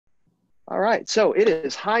All right, so it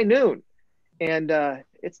is high noon, and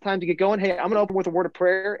it's time to get going. Hey, I'm going to open with a word of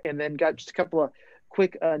prayer, and then got just a couple of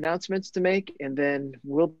quick announcements to make, and then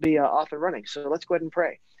we'll be off and running. So let's go ahead and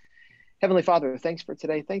pray. Heavenly Father, thanks for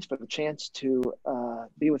today. Thanks for the chance to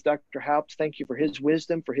be with Dr. Haupt. Thank you for his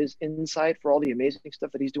wisdom, for his insight, for all the amazing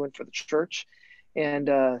stuff that he's doing for the church. And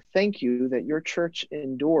thank you that your church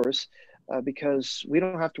endures because we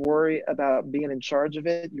don't have to worry about being in charge of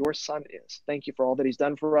it. Your son is. Thank you for all that he's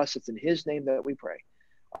done for us. It's in his name that we pray.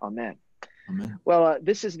 Amen. Amen. Well,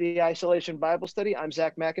 this is the Isolation Bible Study. I'm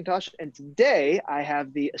Zach McIntosh, and today I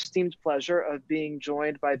have the esteemed pleasure of being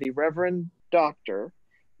joined by the Reverend Dr.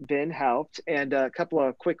 Ben Haupt, and a couple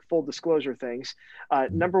of quick full disclosure things.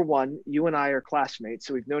 Number one, you and I are classmates,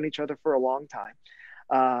 so we've known each other for a long time.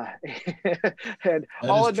 And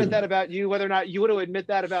I'll admit that about you. Whether or not you want to admit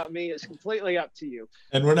that about me is completely up to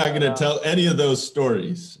And we're not going to tell any of those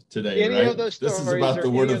stories today, any right? of those stories. This is about the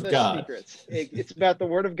Word of God. Secrets. It's about the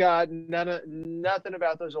Word of God. Nothing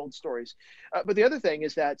about those old stories. But the other thing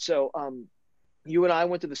is that you and I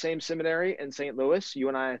went to the same seminary in St. Louis. You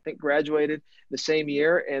and I think, graduated the same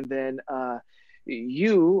year, and then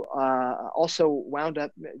you also wound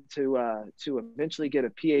up to eventually get a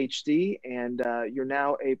PhD, and you're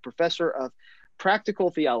now a professor of practical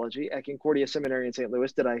theology at Concordia Seminary in St.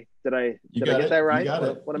 Louis. Did I get that right? I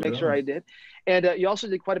want to make sure I did. And you also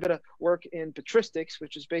did quite a bit of work in patristics,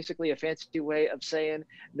 which is basically a fancy way of saying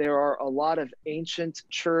there are a lot of ancient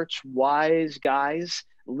church wise guys,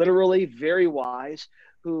 literally very wise,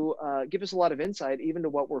 who give us a lot of insight even to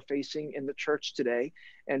what we're facing in the church today.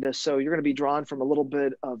 And so you're going to be drawn from a little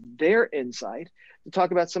bit of their insight to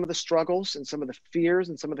talk about some of the struggles and some of the fears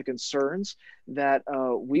and some of the concerns that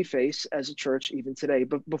we face as a church even today.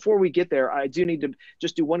 But before we get there, I do need to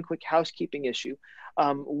just do one quick housekeeping issue.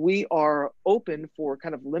 We are open for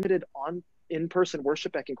kind of limited in-person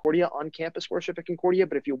worship at Concordia, on-campus worship at Concordia.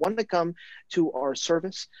 But if you want to come to our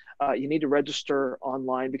service, you need to register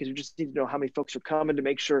online, because we just need to know how many folks are coming to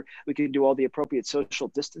make sure we can do all the appropriate social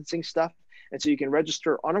distancing stuff. And so you can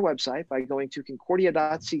register on our website by going to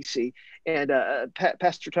concordia.cc. And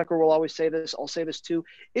Pastor Tucker will always say this. I'll say this too.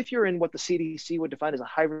 If you're in what the CDC would define as a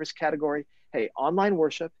high-risk category, hey, online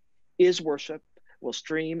worship is worship. We'll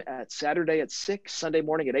stream at Saturday at 6, Sunday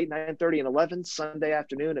morning at 8, 9:30, and 11, Sunday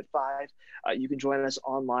afternoon at 5. You can join us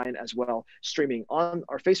online as well, streaming on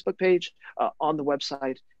our Facebook page, on the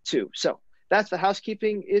website too. So that's the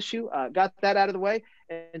housekeeping issue. Got that out of the way.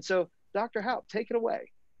 And so, Dr. Haupt, take it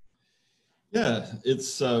away. Yeah,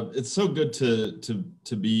 it's so good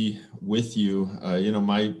to be with you.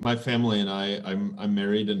 My family and I'm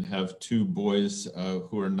married and have two boys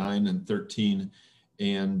who are 9 and 13.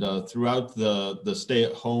 And throughout the stay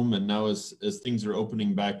at home, and now as things are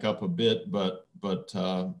opening back up a bit, but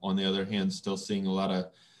on the other hand, still seeing a lot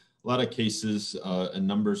of cases and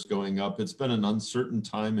numbers going up. It's been an uncertain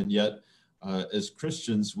time, and yet as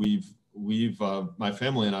Christians, we've my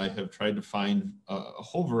family and I have tried to find a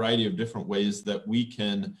whole variety of different ways that we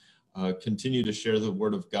can continue to share the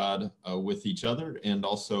Word of God with each other, and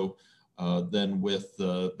also then with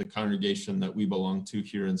the congregation that we belong to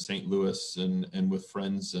here in St. Louis, and with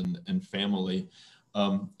friends and family.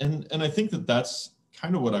 And I think that's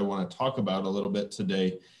kind of what I want to talk about a little bit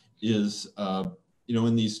today is,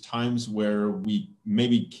 in these times where we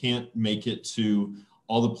maybe can't make it to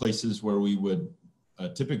all the places where we would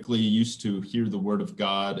typically used to hear the Word of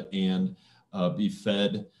God and be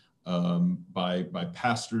fed by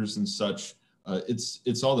pastors and such.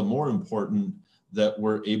 It's all the more important that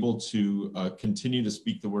we're able to continue to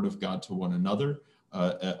speak the Word of God to one another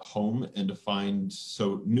at home, and to find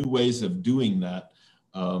new ways of doing that.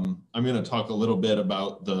 I'm going to talk a little bit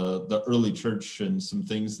about the early church and some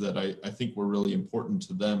things that I think were really important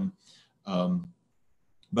to them.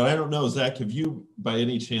 But I don't know, Zach, have you by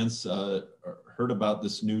any chance heard about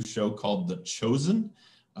this new show called The Chosen,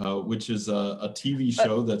 which is a TV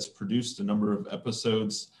show that's produced a number of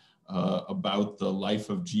episodes about the life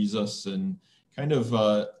of Jesus, and kind of,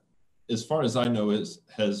 as far as I know,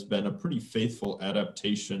 has been a pretty faithful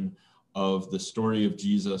adaptation of the story of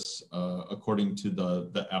Jesus according to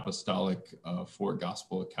the apostolic 4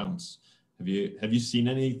 gospel accounts. Have you seen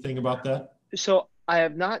anything about that? So I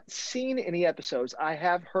have not seen any episodes. I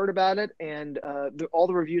have heard about it, and all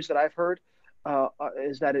the reviews that I've heard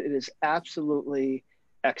is that it is absolutely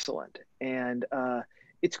excellent. And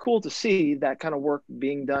it's cool to see that kind of work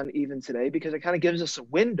being done even today, because it kind of gives us a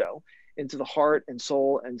window into the heart and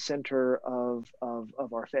soul and center of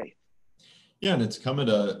our faith. Yeah, and it's come at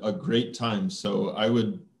a great time. So I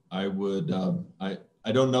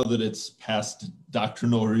I don't know that it's past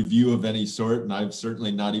doctrinal review of any sort, and I've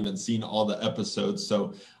certainly not even seen all the episodes.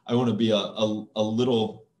 So I want to be a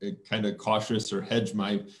little kind of cautious or hedge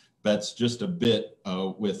my bets just a bit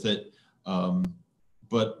with it.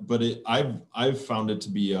 But I've found it to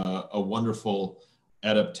be a wonderful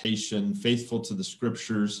adaptation, faithful to the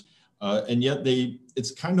scriptures, and yet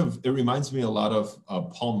it reminds me a lot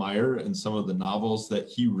of Paul Meyer and some of the novels that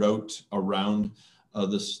he wrote around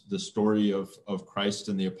the story of Christ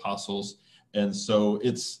and the apostles. And so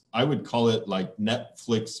I would call it like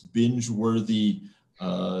Netflix binge-worthy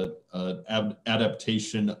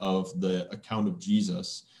adaptation of the account of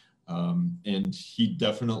Jesus. And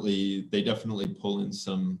they definitely pull in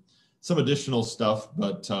some additional stuff,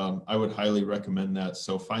 but I would highly recommend that.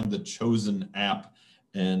 So find the Chosen app,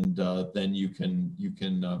 and then you can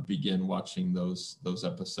begin watching those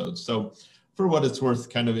episodes. So for what it's worth,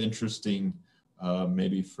 kind of interesting,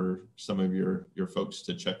 maybe for some of your folks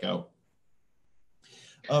to check out.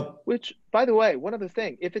 Which, by the way, one other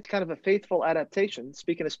thing, if it's kind of a faithful adaptation,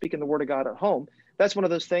 speaking the word of God at home, that's one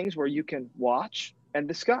of those things where you can watch and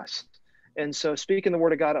discuss. And so speaking the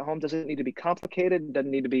word of God at home doesn't need to be complicated, doesn't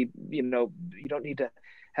need to be, you don't need to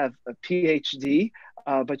have a PhD,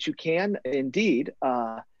 but you can indeed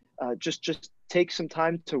just take some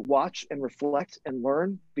time to watch and reflect and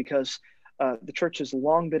learn, because the church has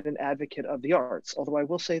long been an advocate of the arts. Although I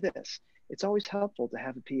will say this, it's always helpful to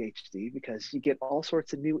have a PhD because you get all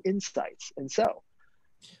sorts of new insights. And so,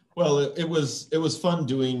 well, it was fun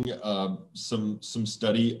doing some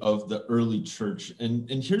study of the early church, and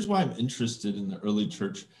here's why I'm interested in the early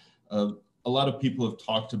church. A lot of people have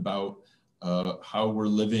talked about how we're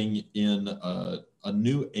living in a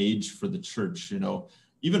new age for the church.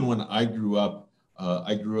 Even when I grew up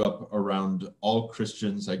around all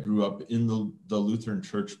Christians. I grew up in the Lutheran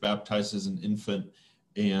church, baptized as an infant,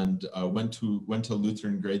 and went to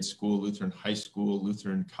Lutheran grade school, Lutheran high school,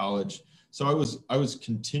 Lutheran college. So I was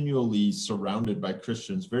continually surrounded by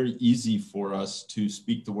Christians. Very easy for us to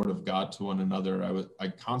speak the word of God to one another. I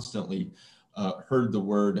constantly heard the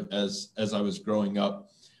word as I was growing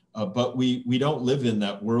up. But we don't live in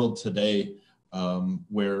that world today,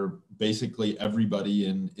 where basically everybody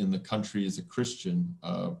in the country is a Christian.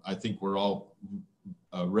 I think we're all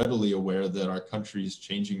readily aware that our country is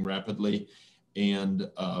changing rapidly, and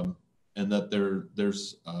that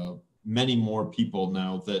there's many more people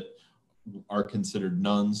now that are considered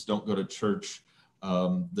nuns, don't go to church.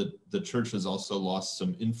 The church has also lost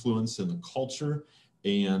some influence in the culture,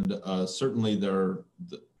 and certainly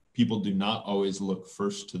people do not always look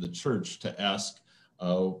first to the church to ask,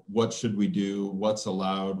 what should we do? What's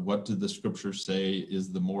allowed? What did the scripture say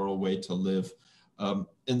is the moral way to live?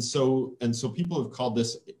 And so people have called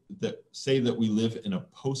this, that say that we live in a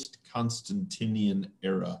post-Constantinian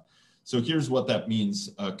era. So here's what that means.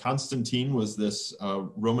 Constantine was this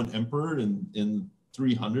Roman emperor in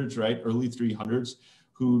 300s, right? Early 300s,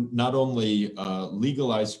 who not only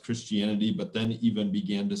legalized Christianity, but then even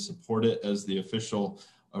began to support it as the official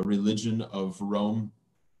religion of Rome.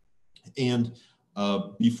 And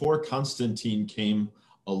before Constantine came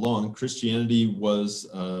along, Christianity was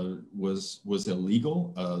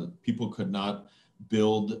illegal. People could not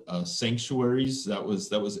build sanctuaries. That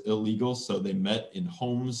was illegal. So they met in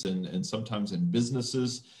homes and sometimes in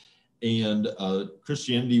businesses. And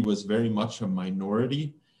Christianity was very much a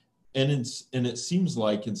minority. And it seems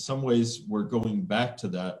like in some ways we're going back to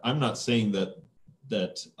that. I'm not saying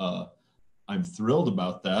that I'm thrilled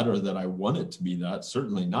about that or that I want it to be that.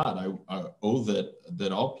 Certainly not. I owe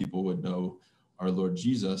that all people would know our Lord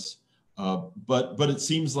Jesus. But it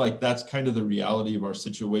seems like that's kind of the reality of our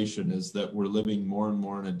situation, is that we're living more and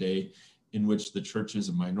more in a day in which the church is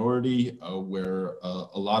a minority, where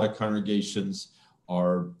a lot of congregations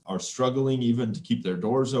are struggling even to keep their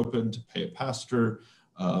doors open, to pay a pastor,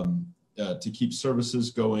 to keep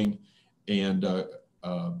services going. And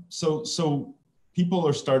so people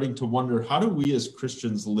are starting to wonder, how do we as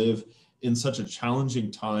Christians live in such a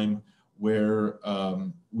challenging time where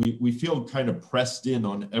we feel kind of pressed in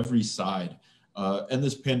on every side? And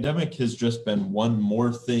this pandemic has just been one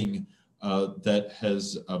more thing that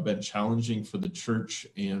has been challenging for the church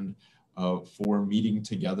and for meeting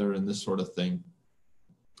together and this sort of thing.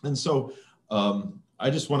 And so I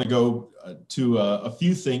just want to go to a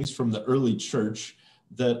few things from the early church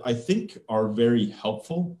that I think are very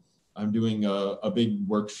helpful. I'm doing a big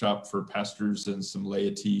workshop for pastors and some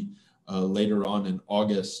laity later on in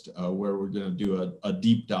August, where we're going to do a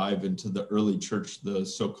deep dive into the early church, the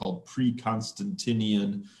so-called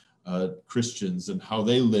pre-Constantinian Christians and how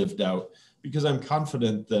they lived out, because I'm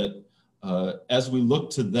confident that as we look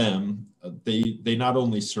to them, they not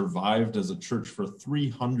only survived as a church for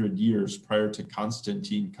 300 years prior to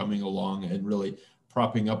Constantine coming along and really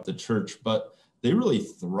propping up the church, but they really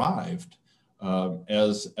thrived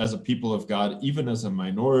as a people of God, even as a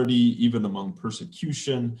minority, even among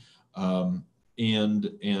persecution. So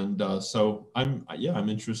I'm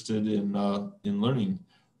interested in learning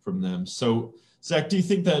from them. So Zach, do you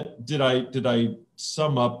think that did I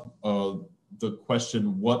sum up the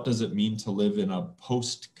question, what does it mean to live in a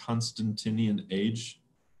post-Constantinian age?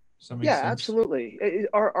 Does that make Yeah, sense? absolutely.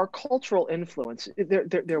 Our cultural influence,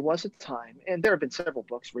 there was a time, and there have been several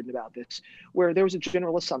books written about this, where there was a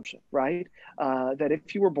general assumption, right? That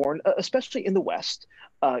if you were born, especially in the West,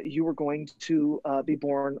 you were going to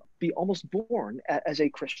be almost born as a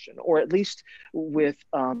Christian, or at least with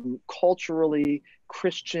culturally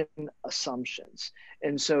Christian assumptions.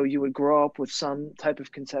 And so you would grow up with some type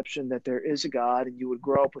of conception that there is a God, and you would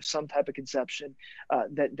grow up with some type of conception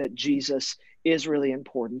that Jesus is really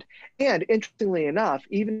important. And interestingly enough,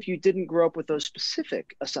 even if you didn't grow up with those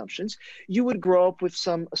specific assumptions, you would grow up with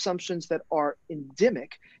some assumptions that are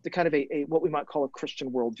endemic to kind of a what we might call a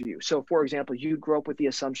Christian worldview. So, for example, you grow up with the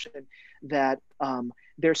assumption that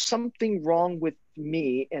there's something wrong with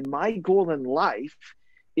me, and my goal in life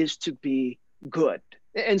is to be good.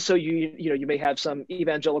 And so you may have some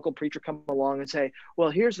evangelical preacher come along and say, well,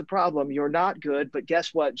 here's the problem. You're not good, but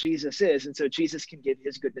guess what? Jesus is. And so Jesus can give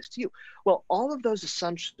his goodness to you. Well, all of those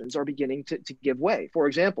assumptions are beginning to give way. For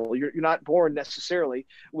example, you're not born necessarily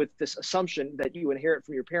with this assumption that you inherit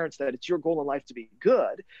from your parents that it's your goal in life to be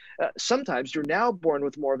good. Sometimes you're now born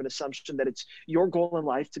with more of an assumption that it's your goal in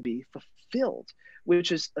life to be fulfilled,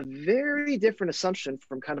 which is a very different assumption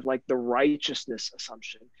from kind of like the righteousness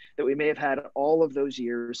assumption that we may have had all of those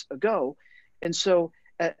years ago. And so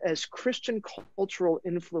as Christian cultural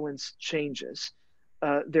influence changes,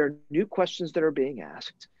 there are new questions that are being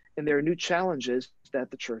asked, and there are new challenges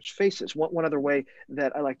that the church faces. One other way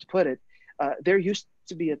that I like to put it, there used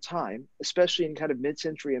to be a time, especially in kind of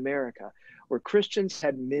mid-century America, where Christians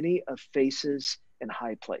had many of faces in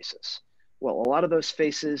high places. Well, a lot of those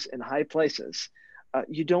faces in high places,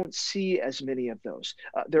 you don't see as many of those.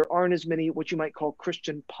 There aren't as many what you might call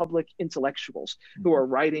Christian public intellectuals who are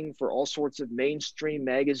writing for all sorts of mainstream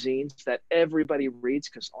magazines that everybody reads,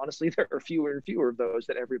 because honestly, there are fewer and fewer of those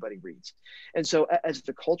that everybody reads. And so as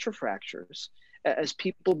the culture fractures, as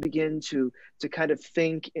people begin to kind of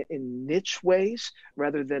think in niche ways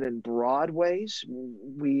rather than in broad ways,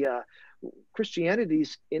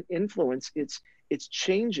 Christianity's influence, it's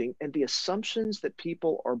changing, and the assumptions that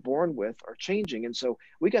people are born with are changing. And so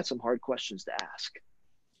we got some hard questions to ask.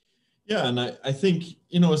 Yeah, and I think,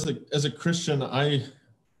 as a Christian, as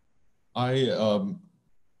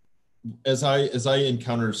I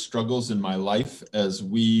encounter struggles in my life, as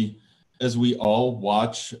we all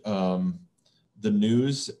watch the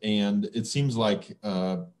news, and it seems like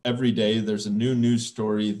every day there's a new news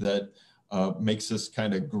story that makes us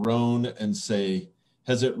kind of groan and say,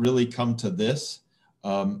 has it really come to this?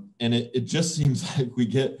 And it just seems like we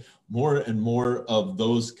get more and more of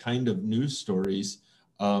those kind of news stories.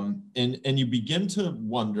 And you begin to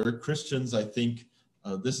wonder, Christians, I think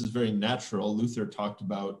this is very natural. Luther talked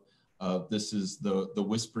about this is the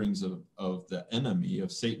whisperings of the enemy,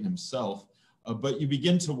 of Satan himself. But you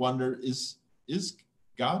begin to wonder, does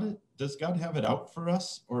God have it out for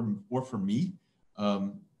us or for me?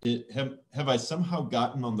 Have I somehow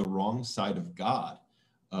gotten on the wrong side of God?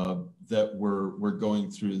 That we're going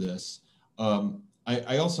through this.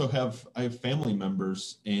 I also have family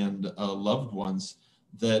members and loved ones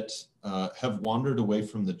that have wandered away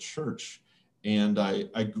from the church, and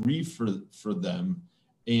I grieve for them.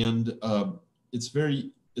 And it's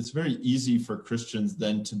very easy for Christians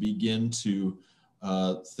then to begin to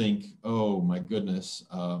think, oh my goodness,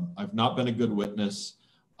 I've not been a good witness.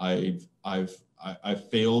 I've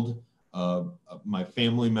failed my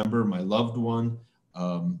family member, my loved one.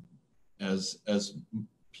 As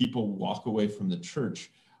people walk away from the church.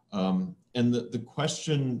 And the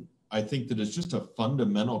question, I think, that is just a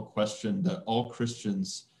fundamental question that all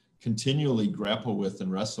Christians continually grapple with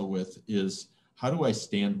and wrestle with is, how do I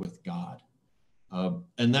stand with God?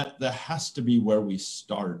 And that has to be where we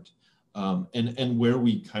start, and where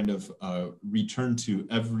we kind of return to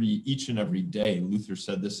each and every day. Luther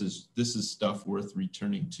said this is stuff worth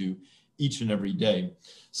returning to each and every day.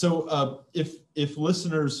 So if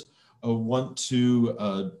listeners want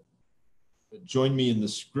to join me in the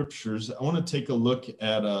scriptures, I want to take a look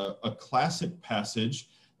at a classic passage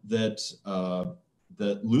that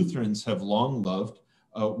Lutherans have long loved,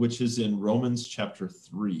 which is in Romans chapter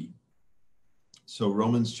 3. So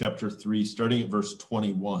Romans chapter 3, starting at verse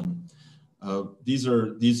 21. These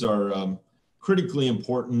are critically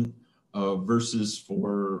important verses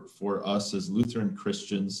for us as Lutheran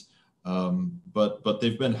Christians, but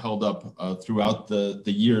they've been held up throughout the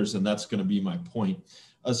years, and that's going to be my point.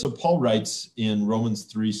 So Paul writes in Romans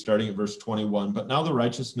 3, starting at verse 21, "But now the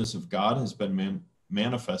righteousness of God has been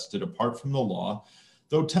manifested apart from the law,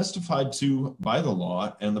 though testified to by the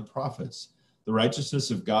law and the prophets, the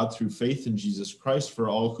righteousness of God through faith in Jesus Christ for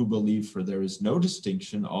all who believe, for there is no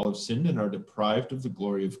distinction. All have sinned and are deprived of the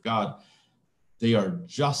glory of God. They are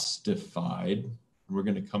justified," and we're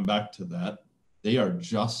going to come back to that, "they are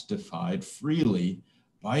justified freely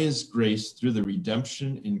by his grace through the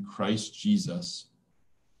redemption in Christ Jesus."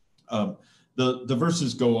 The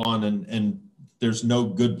verses go on, and there's no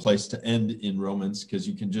good place to end in Romans because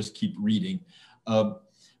you can just keep reading.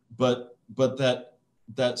 But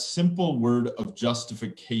that simple word of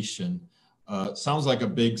justification sounds like a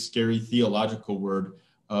big, scary theological word,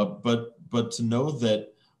 but to know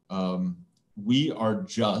that we are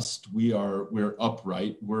just, we're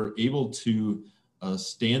upright, we're able to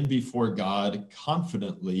stand before God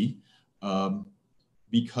confidently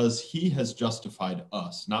because he has justified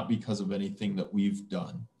us, not because of anything that we've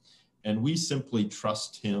done. And we simply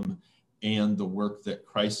trust him and the work that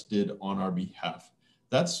Christ did on our behalf.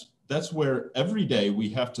 That's where every day we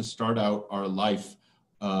have to start out our life.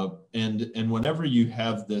 And whenever you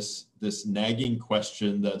have this nagging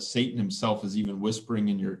question that Satan himself is even whispering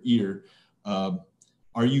in your ear,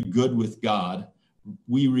 are you good with God?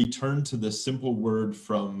 We return to the simple word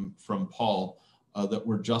from Paul that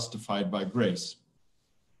we're justified by grace.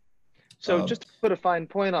 So just to put a fine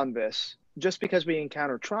point on this, just because we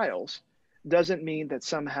encounter trials doesn't mean that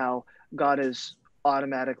somehow God is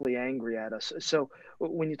automatically angry at us. So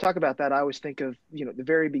when you talk about that, I always think of, the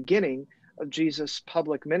very beginning of Jesus'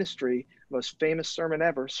 public ministry, most famous sermon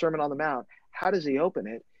ever, Sermon on the Mount. How does he open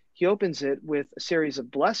it? He opens it with a series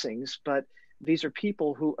of blessings, but these are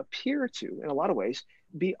people who appear to, in a lot of ways,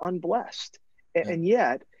 be unblessed. And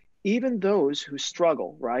yet, even those who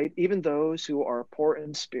struggle, right? Even those who are poor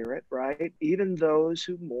in spirit, right? Even those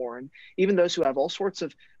who mourn, even those who have all sorts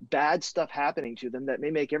of bad stuff happening to them that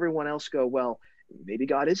may make everyone else go, well, maybe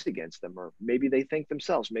God is against them, or maybe they think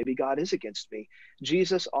themselves, maybe God is against me.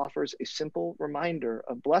 Jesus offers a simple reminder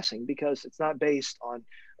of blessing because it's not based on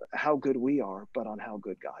how good we are, but on how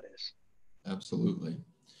good God is. Absolutely.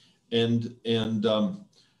 And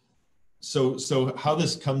so how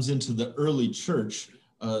this comes into the early church,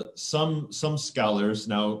 some scholars,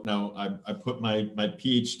 now I put my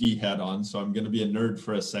PhD hat on, so I'm going to be a nerd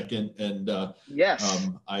for a second, and yes,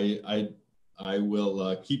 I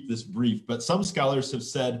will keep this brief, but some scholars have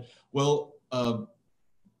said, well,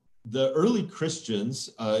 the early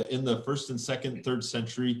Christians in the 1st and 2nd, 3rd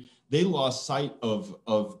century, they lost sight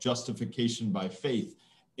of justification by faith.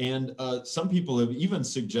 And some people have even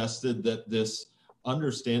suggested that this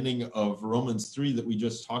understanding of Romans 3 that we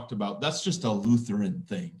just talked about, that's just a Lutheran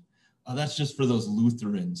thing. That's just for those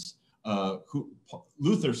Lutherans.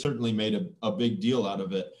 Luther certainly made a big deal out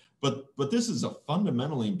of it. But this is a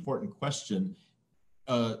fundamentally important question.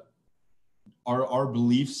 Are our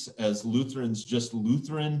beliefs as Lutherans just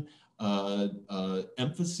Lutheran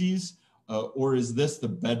emphases, or is this the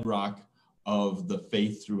bedrock of the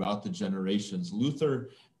faith throughout the generations? Luther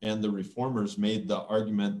and the Reformers made the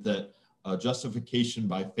argument that justification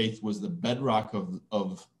by faith was the bedrock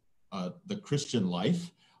of the Christian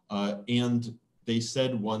life, and they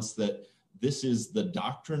said once that this is the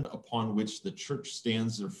doctrine upon which the church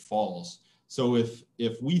stands or falls. So if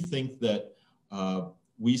we think that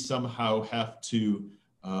we somehow have to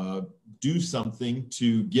do something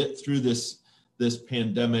to get through this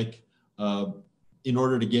pandemic in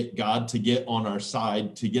order to get God to get on our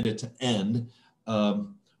side, to get it to end,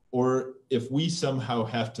 or if we somehow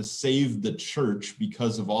have to save the church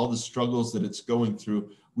because of all the struggles that it's going through,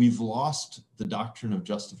 we've lost the doctrine of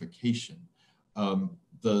justification.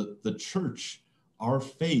 The church, our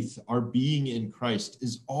faith, our being in Christ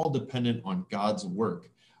is all dependent on God's work.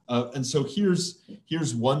 And so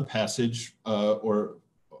here's one passage or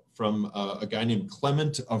from a guy named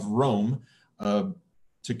Clement of Rome,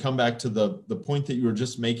 to come back to the point that you were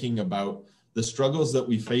just making about the struggles that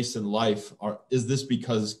we face in life. Is this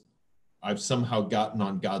because I've somehow gotten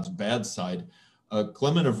on God's bad side?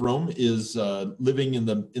 Clement of Rome is living in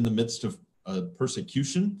the midst of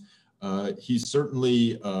persecution. He's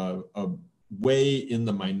certainly way in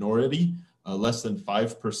the minority. Less than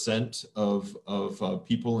 5% of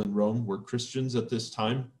people in Rome were Christians at this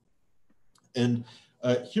time. And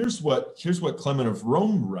here's what Clement of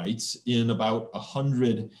Rome writes in about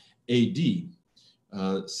 100 AD.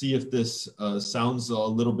 See if this sounds a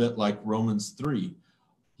little bit like Romans 3.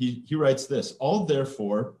 he writes this: all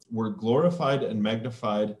therefore were glorified and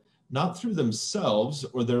magnified, not through themselves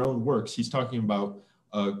or their own works. He's talking about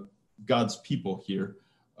God's people here.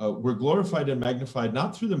 Were glorified and magnified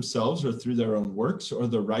not through themselves or through their own works or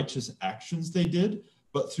the righteous actions they did,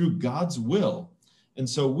 but through God's will. And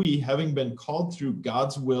so we, having been called through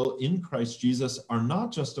God's will in Christ Jesus, are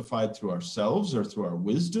not justified through ourselves or through our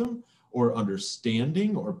wisdom or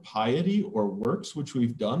understanding or piety or works which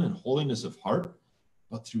we've done in holiness of heart,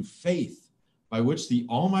 but through faith, by which the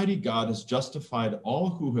Almighty God has justified all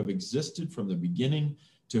who have existed from the beginning,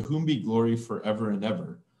 to whom be glory forever and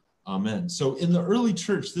ever. Amen. So in the early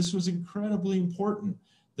church, this was incredibly important,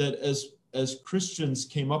 that as Christians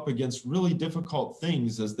came up against really difficult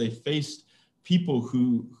things, as they faced people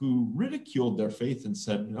who ridiculed their faith and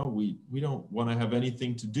said, no, we don't want to have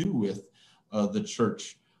anything to do with the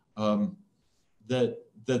church, that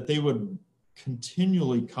they would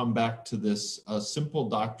continually come back to this simple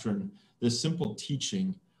doctrine, this simple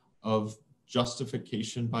teaching of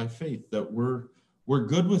justification by faith, that we're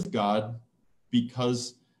good with God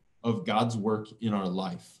because of God's work in our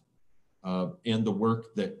life, and the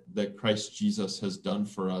work that Christ Jesus has done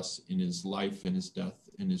for us in his life and his death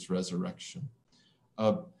and his resurrection.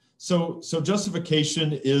 So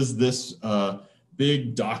justification is this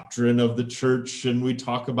big doctrine of the church, and we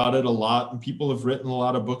talk about it a lot, and people have written a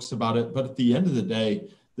lot of books about it. But at the end of the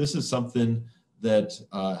day, this is something that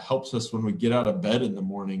helps us when we get out of bed in the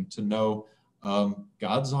morning to know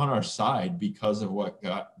God's on our side because of what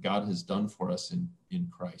God has done for us in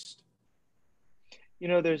Christ. You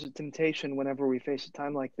know, there's a temptation whenever we face a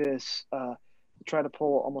time like this to try to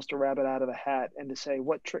pull almost a rabbit out of a hat and to say,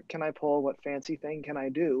 what trick can I pull? What fancy thing can I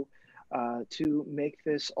do to make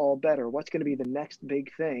this all better? What's going to be the next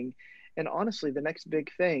big thing? And honestly, the next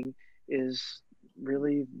big thing is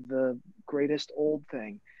really the greatest old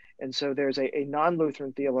thing. And so there's a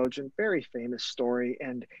non-Lutheran theologian, very famous story,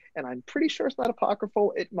 and I'm pretty sure it's not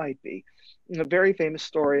apocryphal. It might be. A very famous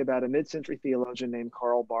story about a mid-century theologian named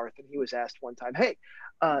Karl Barth, and he was asked one time, "Hey,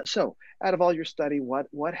 so out of all your study,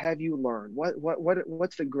 what have you learned?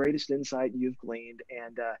 What's the greatest insight you've gleaned?"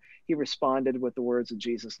 And he responded with the words of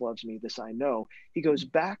 "Jesus loves me, this I know." He goes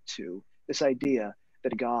back to this idea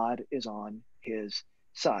that God is on his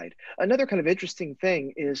side. Another kind of interesting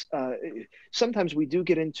thing is sometimes we do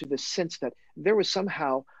get into the sense that there was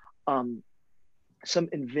somehow some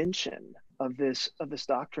invention of this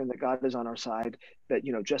doctrine that God is on our side, that,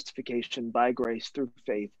 you know, justification by grace through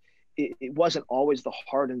faith. It wasn't always the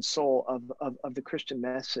heart and soul of the Christian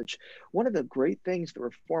message. One of the great things the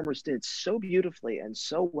Reformers did so beautifully and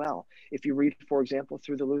so well, if you read, for example,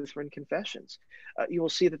 through the Lutheran confessions, you will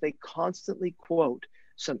see that they constantly quote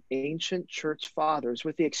some ancient church fathers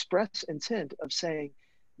with the express intent of saying,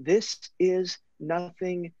 this is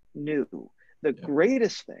nothing new. The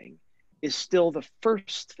greatest thing is still the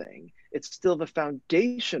first thing. It's still the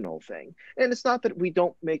foundational thing. And it's not that we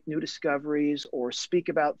don't make new discoveries or speak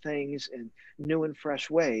about things in new and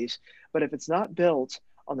fresh ways, but if it's not built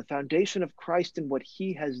on the foundation of Christ and what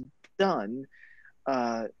he has done,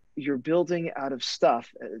 you're building out of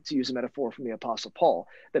stuff, to use a metaphor from the Apostle Paul,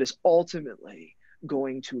 that is ultimately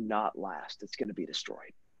going to not last. It's going to be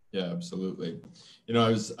destroyed. Yeah, absolutely. You know,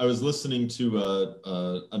 I was listening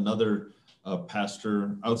to another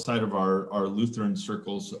pastor outside of our Lutheran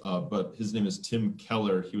circles, but his name is Tim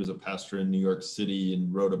Keller. He was a pastor in New York City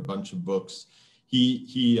and wrote a bunch of books.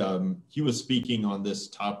 He was speaking on this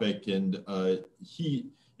topic, and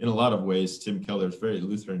he, in a lot of ways, Tim Keller is very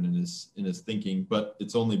Lutheran in his thinking, but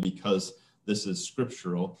it's only because this is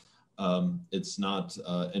scriptural. It's not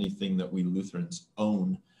anything that we Lutherans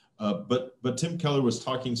own. But Tim Keller was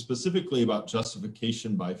talking specifically about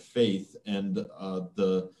justification by faith and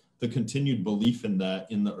the continued belief in that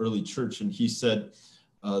in the early church. And he said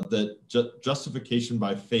that justification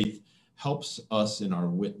by faith helps us in our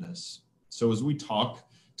witness. So as we talk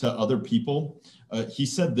to other people, he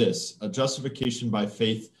said this: justification by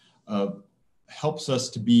faith helps us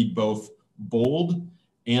to be both bold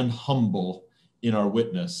and humble in our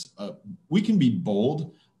witness. We can be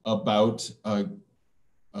bold about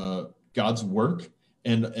God's work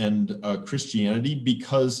and Christianity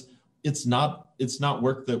because it's not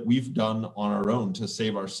work that we've done on our own to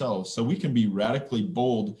save ourselves. So we can be radically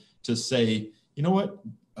bold to say, you know what,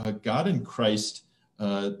 God in Christ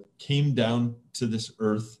came down to this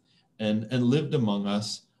earth and lived among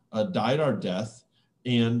us, died our death,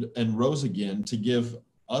 and rose again to give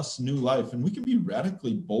us new life. And we can be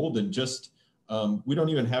radically bold and just we don't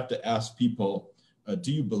even have to ask people,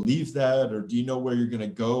 do you believe that? Or do you know where you're going to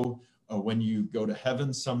go when you go to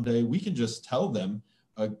heaven someday? We can just tell them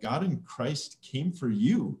God in Christ came for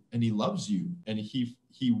you, and he loves you, and he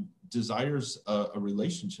desires a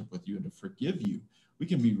relationship with you and to forgive you. We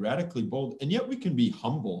can be radically bold, and yet we can be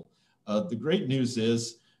humble. The great news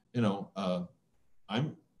is, I'm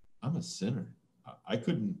a sinner. I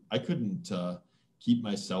couldn't keep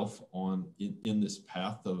myself in this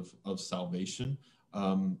path of salvation.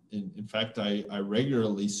 In fact, I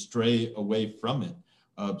regularly stray away from it.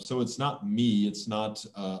 So it's not me. It's not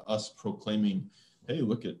us proclaiming, "Hey,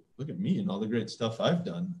 look at me and all the great stuff I've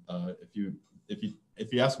done."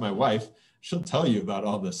 If you ask my wife, she'll tell you about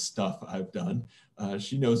all the stuff I've done.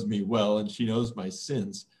 She knows me well, and she knows my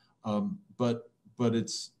sins. But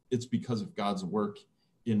it's because of God's work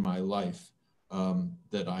in my life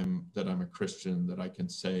that I'm a Christian, that I can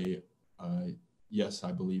say, yes,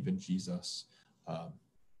 I believe in Jesus.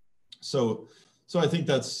 So I think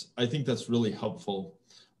that's really helpful.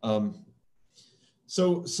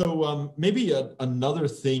 Maybe another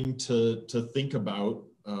thing to think about,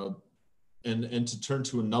 and to turn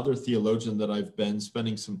to another theologian that I've been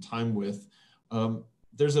spending some time with.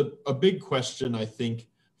 There's a big question, I think,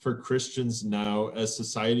 for Christians now, as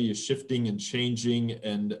society is shifting and changing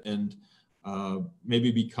and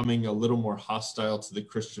maybe becoming a little more hostile to the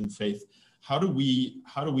Christian faith. How do we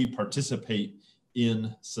participate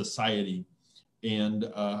in society?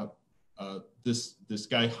 And this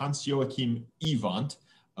guy, Hans-Joachim Ewand,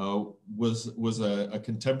 was a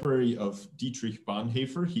contemporary of Dietrich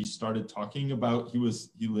Bonhoeffer. He started talking about, he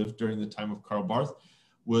lived during the time of Karl Barth,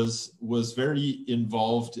 was very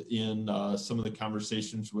involved in some of the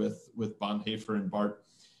conversations with Bonhoeffer and Barth.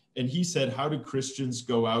 And he said, how do Christians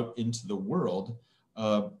go out into the world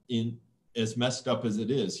in as messed up as it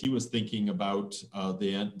is? He was thinking about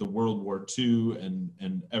the World War II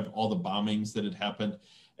and all the bombings that had happened.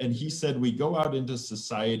 And he said, we go out into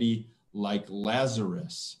society like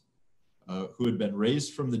Lazarus, who had been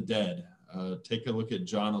raised from the dead. Take a look at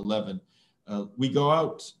John 11. We go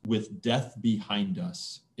out with death behind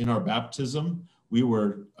us. In our baptism, we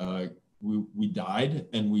died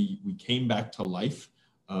and we came back to life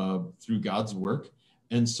through God's work.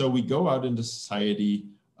 And so we go out into society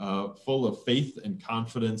full of faith and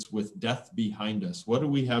confidence with death behind us. What do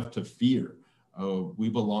we have to fear? We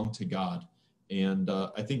belong to God. And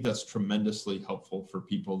I think that's tremendously helpful for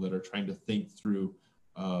people that are trying to think through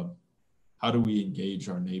how do we engage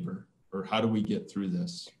our neighbor, or how do we get through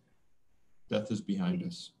this? Death is behind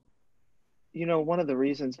us. One of the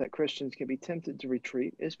reasons that Christians can be tempted to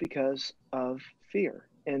retreat is because of fear,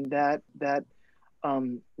 and that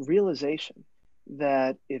realization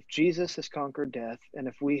that if Jesus has conquered death, and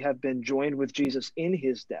if we have been joined with Jesus in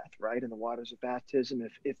his death, right, in the waters of baptism,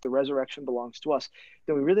 if the resurrection belongs to us,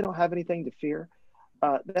 then we really don't have anything to fear.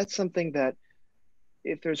 That's something that,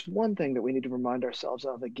 if there's one thing that we need to remind ourselves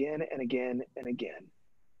of again and again and again,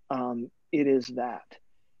 it is that.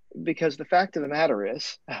 Because the fact of the matter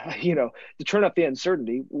is, to turn up the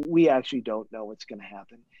uncertainty, we actually don't know what's going to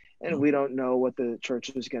happen. And we don't know what the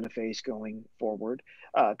church is going to face going forward.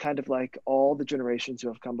 Kind of like all the generations who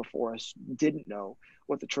have come before us didn't know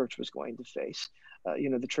what the church was going to face.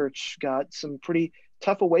 The church got some pretty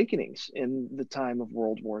tough awakenings in the time of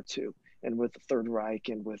World War II, and with the Third Reich,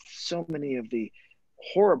 and with so many of the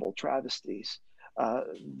horrible travesties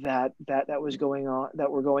that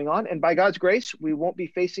were going on. And by God's grace, we won't be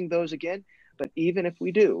facing those again. But even if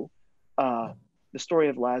we do, the story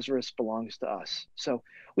of Lazarus belongs to us. So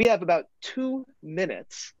we have about 2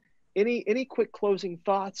 minutes. Any quick closing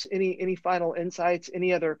thoughts? Any final insights?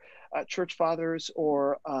 Any other church fathers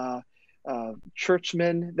or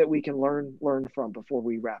churchmen that we can learn from before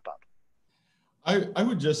we wrap up? I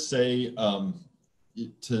would just say,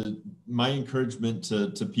 to my encouragement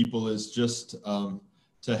to people is just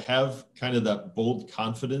to have kind of that bold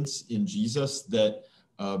confidence in Jesus, that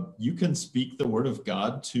you can speak the word of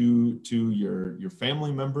God to your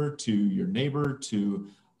family member, to your neighbor, to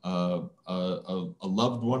a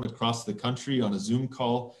loved one across the country on a Zoom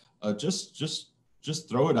call. Just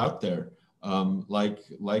throw it out there,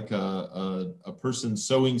 like a person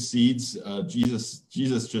sowing seeds.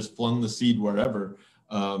 Jesus just flung the seed wherever.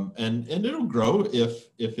 And it'll grow if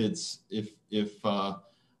it's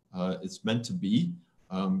meant to be.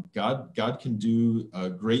 God can do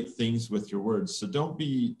great things with your words. So don't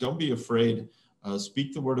be afraid.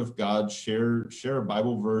 Speak the word of God. Share a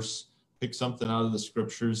Bible verse. Pick something out of the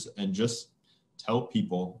scriptures and just tell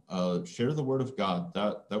people. Share the word of God.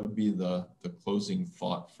 That would be the closing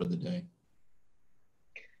thought for the day.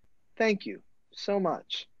 Thank you so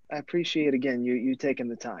much. I appreciate, again, you taking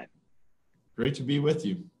the time. Great to be with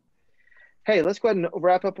you. Hey, let's go ahead and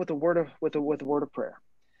wrap up with a word of prayer.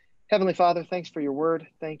 Heavenly Father, thanks for your word.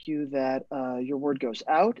 Thank you that your word goes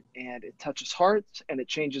out and it touches hearts and it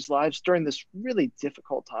changes lives during this really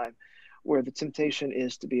difficult time where the temptation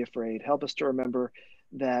is to be afraid. Help us to remember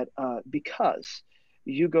that because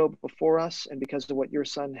you go before us and because of what your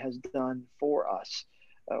Son has done for us,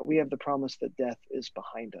 we have the promise that death is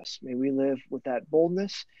behind us. May we live with that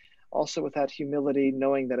boldness, also with that humility,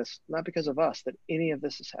 knowing that it's not because of us that any of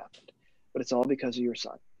this has happened, but it's all because of your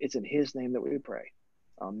Son. It's in his name that we pray.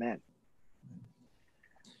 Amen.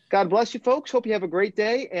 God bless you, folks. Hope you have a great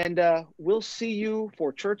day. And we'll see you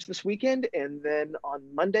for church this weekend and then on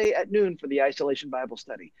Monday at noon for the Isolation Bible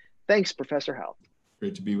Study. Thanks, Professor Haupt.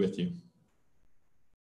 Great to be with you.